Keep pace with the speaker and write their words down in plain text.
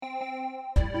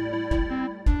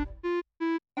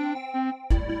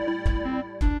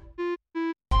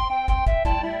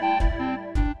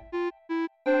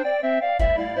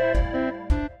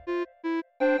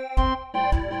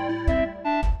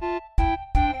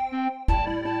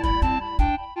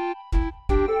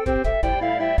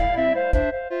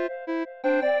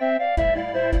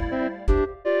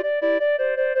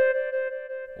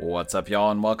What's up,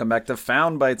 y'all, and welcome back to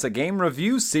Found Bytes, a game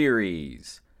review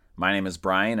series. My name is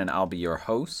Brian, and I'll be your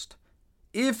host.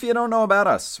 If you don't know about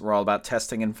us, we're all about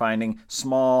testing and finding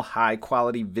small,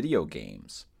 high-quality video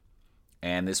games.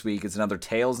 And this week is another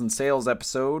Tales and Sales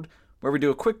episode, where we do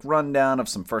a quick rundown of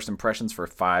some first impressions for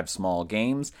 5 small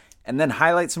games, and then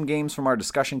highlight some games from our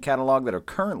discussion catalog that are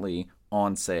currently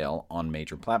on sale on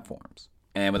major platforms.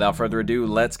 And without further ado,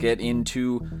 let's get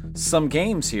into some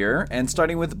games here, and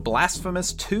starting with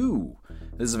Blasphemous 2.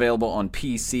 This is available on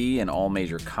PC and all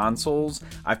major consoles.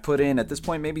 I've put in, at this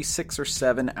point, maybe 6 or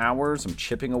 7 hours. I'm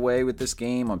chipping away with this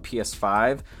game on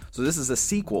PS5. So this is a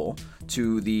sequel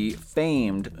to the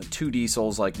famed 2D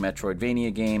Souls-like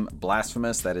Metroidvania game,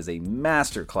 Blasphemous, that is a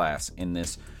masterclass in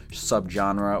this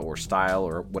subgenre or style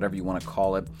or whatever you want to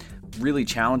call it. Really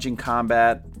challenging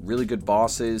combat, really good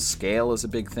bosses, scale is a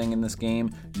big thing in this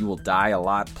game. You will die a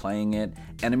lot playing it.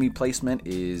 Enemy placement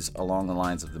is along the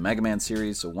lines of the Mega Man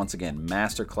series, so once again,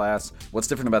 masterclass. What's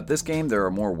different about this game? There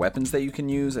are more weapons that you can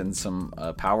use and some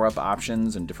power-up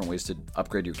options and different ways to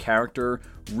upgrade your character.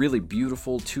 Really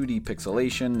beautiful 2D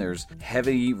pixelation. There's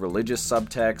heavy religious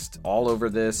subtext all over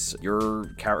this. Your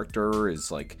character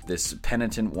is like this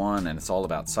penitent one, and it's all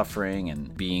about suffering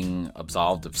and being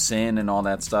absolved of sin and all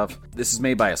that stuff. This is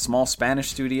made by a small Spanish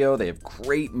studio. They have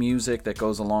great music that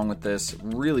goes along with this.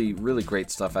 Really, really great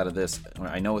stuff out of this.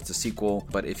 I know it's a sequel,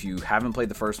 but if you haven't played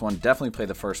the first one, definitely play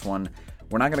the first one.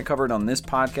 We're not going to cover it on this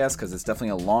podcast because it's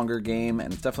definitely a longer game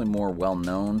and it's definitely more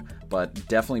well-known, but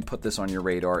definitely put this on your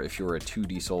radar if you're a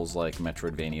 2D Souls-like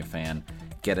Metroidvania fan.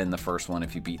 Get in the first one.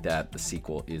 If you beat that, the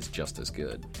sequel is just as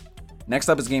good. Next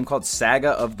up is a game called Saga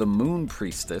of the Moon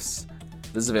Priestess.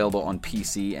 This is available on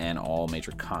PC and all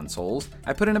major consoles.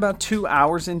 I put in about 2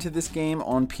 hours into this game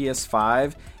on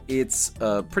PS5. It's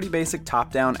a pretty basic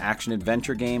top-down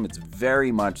action-adventure game. It's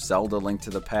very much Zelda Link to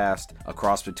the Past, a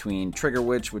cross between Trigger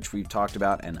Witch, which we've talked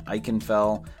about, and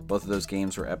Ikenfell. Both of those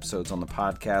games were episodes on the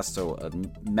podcast, so a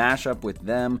mashup with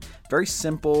them. Very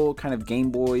simple, kind of Game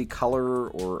Boy Color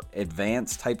or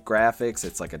advanced type graphics.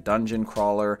 It's like a dungeon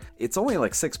crawler. It's only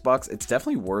like $6. It's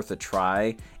definitely worth a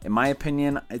try. In my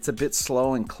opinion, it's a bit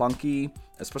slow and clunky,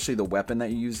 especially the weapon that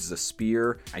you use is a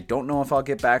spear. I don't know if I'll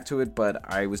get back to it, but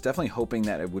I was definitely hoping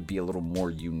that it would be a little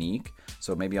more unique.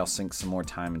 So maybe I'll sink some more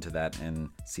time into that and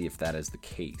see if that is the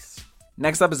case.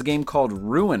 Next up is a game called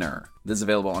Ruiner. This is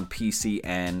available on PC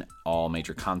and all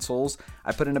major consoles.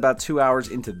 I put in about 2 hours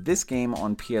into this game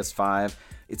on PS5.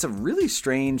 It's a really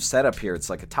strange setup here. It's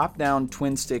like a top-down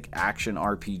twin-stick action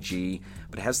RPG,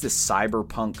 but it has this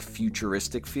cyberpunk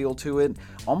futuristic feel to it,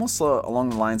 almost along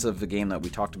the lines of the game that we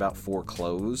talked about,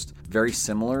 Foreclosed. Very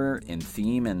similar in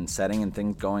theme and setting and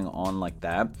things going on like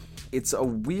that. It's a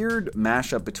weird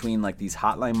mashup between like these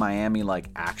Hotline Miami like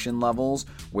action levels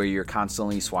where you're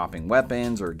constantly swapping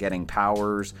weapons or getting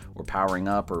powers or powering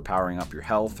up your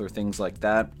health or things like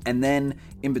that. And then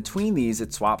in between these,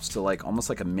 it swaps to like almost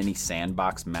like a mini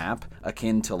sandbox map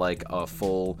akin to like a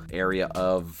full area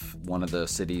of one of the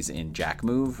cities in Jack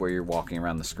Move where you're walking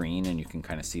around the screen and you can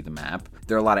kind of see the map.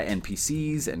 There are a lot of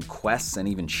NPCs and quests and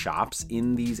even shops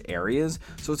in these areas.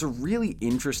 So it's a really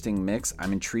interesting mix.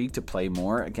 I'm intrigued to play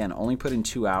more. Again, only put in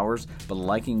 2 hours, but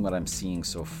liking what I'm seeing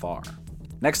so far.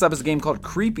 Next up is a game called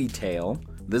Creepy Tale.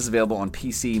 This is available on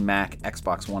PC, Mac,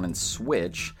 Xbox One, and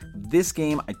Switch. This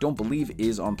game, I don't believe,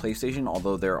 is on PlayStation,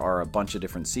 although there are a bunch of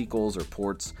different sequels or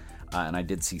ports, and I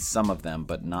did see some of them,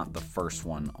 but not the first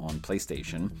one on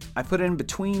PlayStation. I put in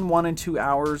between 1 and 2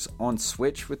 hours on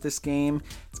Switch with this game.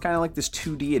 It's kind of like this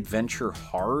 2D adventure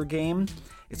horror game.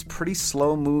 It's pretty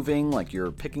slow moving, like you're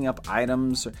picking up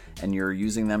items and you're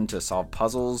using them to solve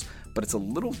puzzles, but it's a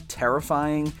little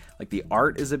terrifying. Like the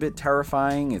art is a bit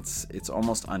terrifying. It's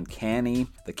almost uncanny.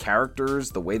 The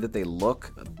characters, the way that they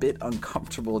look, a bit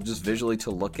uncomfortable just visually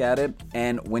to look at it.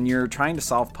 And when you're trying to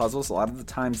solve puzzles, a lot of the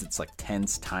times it's like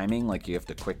tense timing. Like you have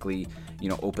to quickly,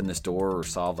 open this door or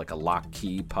solve like a lock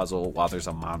key puzzle while there's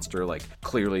a monster like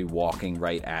clearly walking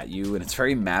right at you. And it's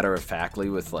very matter-of-factly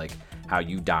with like how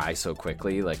you die so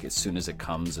quickly. Like as soon as it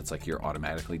comes, it's like you're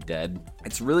automatically dead.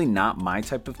 It's really not my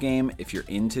type of game. If you're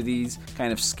into these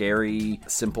kind of scary,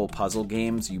 simple puzzle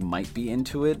games, you might be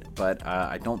into it, but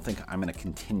I don't think I'm going to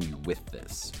continue with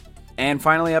this. And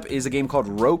finally up is a game called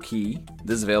Roki.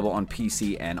 This is available on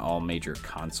PC and all major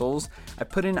consoles. I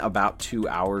put in about 2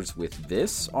 hours with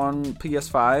this on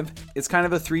PS5. It's kind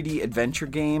of a 3D adventure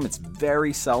game. It's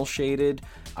very cel-shaded,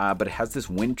 but it has this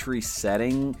wintry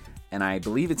setting. and I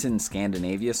believe it's in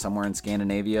Scandinavia, somewhere in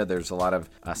Scandinavia. There's a lot of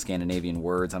Scandinavian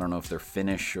words. I don't know if they're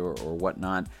Finnish or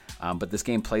whatnot, but this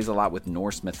game plays a lot with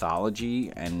Norse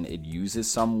mythology, and it uses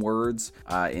some words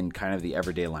in kind of the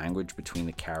everyday language between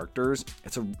the characters.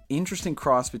 It's an interesting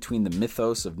cross between the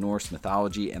mythos of Norse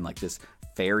mythology and like this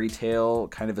fairy tale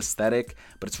kind of aesthetic,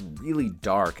 but it's really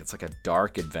dark. It's like a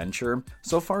dark adventure.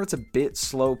 So far, it's a bit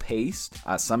slow paced.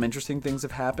 Some interesting things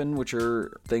have happened, which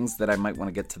are things that I might want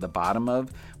to get to the bottom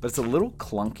of, but it's a little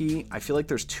clunky. I feel like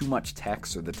there's too much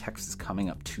text, or the text is coming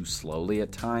up too slowly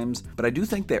at times, but I do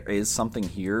think there is something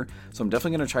here, so I'm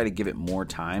definitely going to try to give it more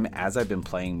time. As I've been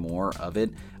playing more of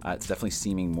it, it's definitely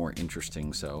seeming more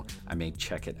interesting, so I may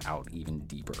check it out even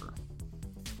deeper.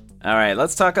 All right,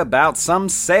 let's talk about some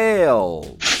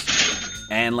sales.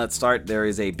 And let's start. There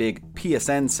is a big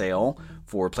PSN sale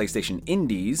for PlayStation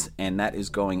Indies, and that is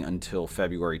going until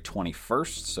February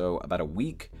 21st, so about a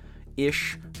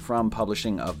week-ish from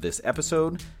publishing of this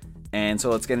episode. And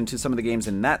so let's get into some of the games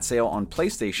in that sale on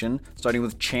PlayStation, starting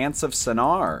with Chants of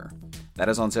Sennaar. That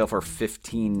is on sale for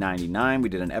 $15.99. We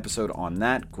did an episode on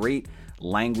that. Great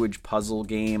language puzzle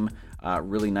game.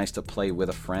 Really nice to play with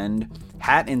a friend.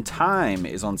 Hat in Time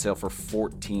is on sale for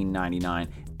 $14.99.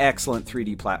 Excellent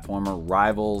 3D platformer,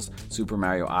 rivals Super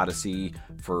Mario Odyssey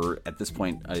for, at this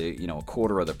point, a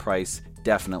quarter of the price.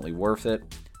 Definitely worth it.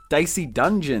 Dicey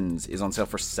Dungeons is on sale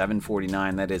for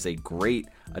 $7.49. That is a great,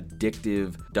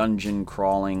 addictive, dungeon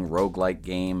crawling, roguelike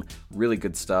game. Really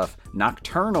good stuff.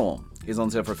 Nocturnal is on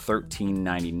sale for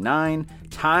 $13.99.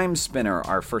 Time Spinner,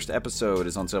 our first episode,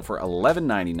 is on sale for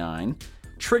 $11.99.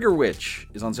 Trigger Witch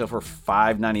is on sale for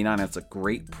 $5.99. That's a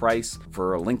great price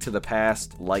for a Link to the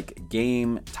Past-like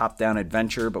game, top-down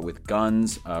adventure, but with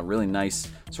guns. Really nice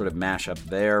sort of mashup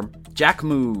there. Jack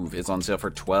Move is on sale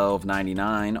for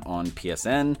 $12.99 on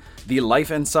PSN. The Life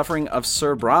and Suffering of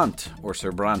Sir Brant, or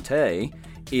Sir Bronte,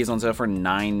 is on sale for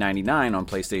 $9.99 on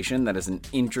PlayStation. That is an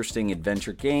interesting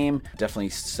adventure game, definitely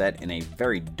set in a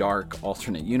very dark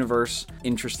alternate universe.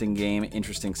 Interesting game,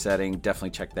 interesting setting,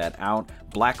 definitely check that out.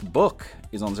 Black Book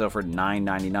is on sale for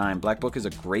 $9.99. Black Book is a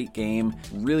great game,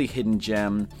 really hidden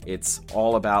gem. It's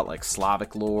all about like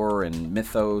Slavic lore and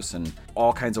mythos and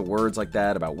all kinds of words like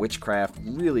that about witchcraft.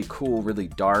 Really cool, really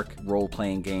dark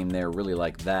role-playing game there, really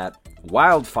like that.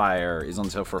 Wildfire is on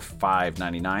sale for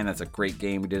 $5.99. That's a great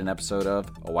game we did an episode of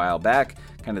a while back.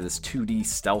 Kind of this 2D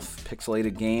stealth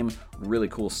pixelated game. Really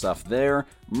cool stuff there.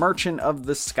 Merchant of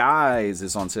the Skies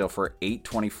is on sale for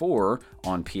 $8.24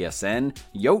 on PSN.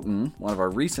 Jotun, one of our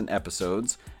recent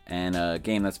episodes, and a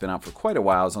game that's been out for quite a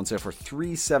while, is on sale for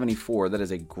 $3.74. That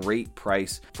is a great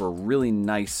price for a really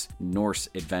nice Norse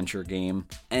adventure game.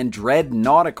 And Dread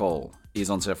Nautical is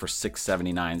on sale for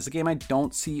 $6.79. It's a game I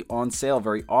don't see on sale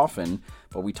very often,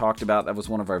 but we talked about, that was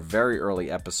one of our very early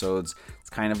episodes. It's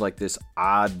kind of like this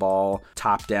oddball,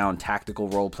 top-down tactical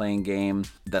role-playing game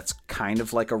that's kind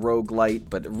of like a roguelite,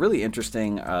 but really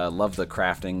interesting. Love the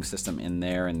crafting system in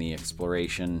there and the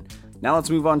exploration. Now let's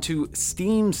move on to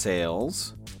Steam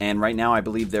sales. And right now, I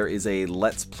believe there is a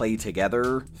Let's Play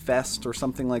Together Fest or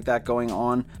something like that going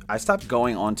on. I stopped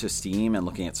going onto Steam and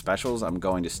looking at specials. I'm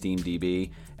going to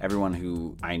SteamDB. Everyone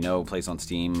who I know plays on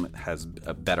Steam has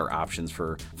better options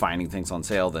for finding things on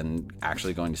sale than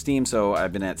actually going to Steam. So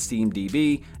I've been at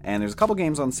SteamDB, and there's a couple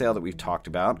games on sale that we've talked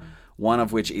about. One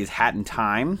of which is Hat in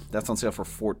Time. That's on sale for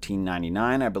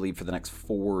 $14.99, I believe, for the next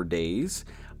 4 days.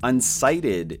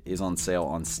 Unsighted is on sale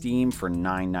on Steam for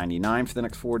 $9.99 for the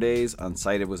next 4 days.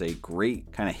 Unsighted was a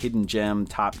great kind of hidden gem,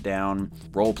 top-down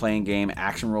role-playing game,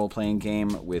 action role-playing game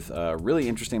with a really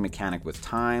interesting mechanic with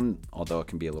time, although it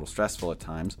can be a little stressful at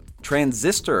times.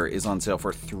 Transistor is on sale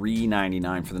for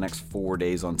 $3.99 for the next 4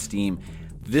 days on Steam.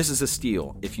 This is a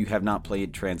steal. If you have not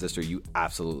played Transistor, you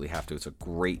absolutely have to. It's a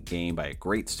great game by a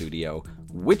great studio.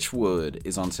 Witchwood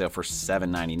is on sale for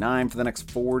 $7.99 for the next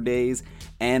 4 days.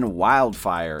 And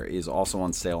Wildfire is also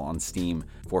on sale on Steam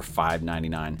for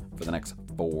 $5.99 for the next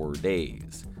 4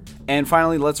 days. And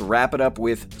finally, let's wrap it up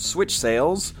with Switch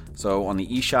sales. So on the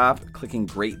eShop, clicking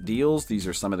Great Deals, these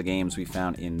are some of the games we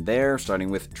found in there,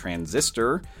 starting with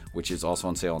Transistor, which is also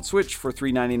on sale on Switch for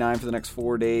 $3.99 for the next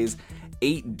 4 days.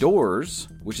 8 Doors,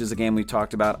 which is a game we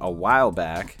talked about a while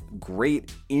back.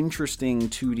 Great, interesting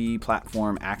 2D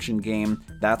platform action game.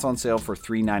 That's on sale for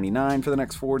 $3.99 for the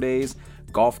next 4 days.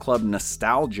 Golf Club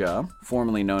Nostalgia,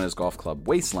 formerly known as Golf Club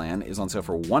Wasteland, is on sale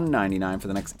for $1.99 for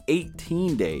the next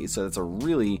 18 days. So that's a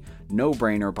really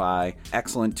no-brainer buy.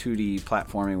 Excellent 2D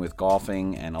platforming with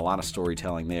golfing and a lot of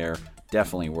storytelling there.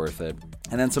 Definitely worth it.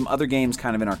 And then some other games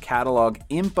kind of in our catalog.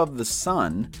 Imp of the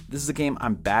Sun. This is a game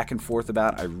I'm back and forth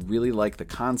about. I really like the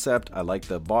concept. I like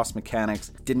the boss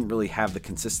mechanics. Didn't really have the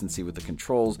consistency with the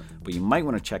controls, but you might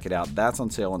want to check it out. That's on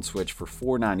sale on Switch for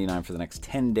 $4.99 for the next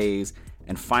 10 days.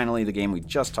 And finally, the game we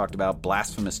just talked about,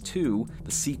 Blasphemous 2,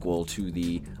 the sequel to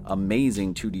the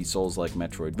amazing 2D Souls-like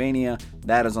Metroidvania.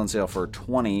 That is on sale for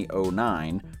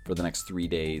 $20.09 for the next 3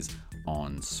 days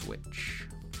on Switch.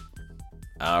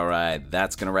 Alright,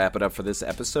 that's going to wrap it up for this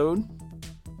episode.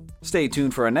 Stay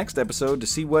tuned for our next episode to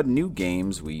see what new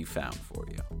games we found for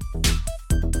you.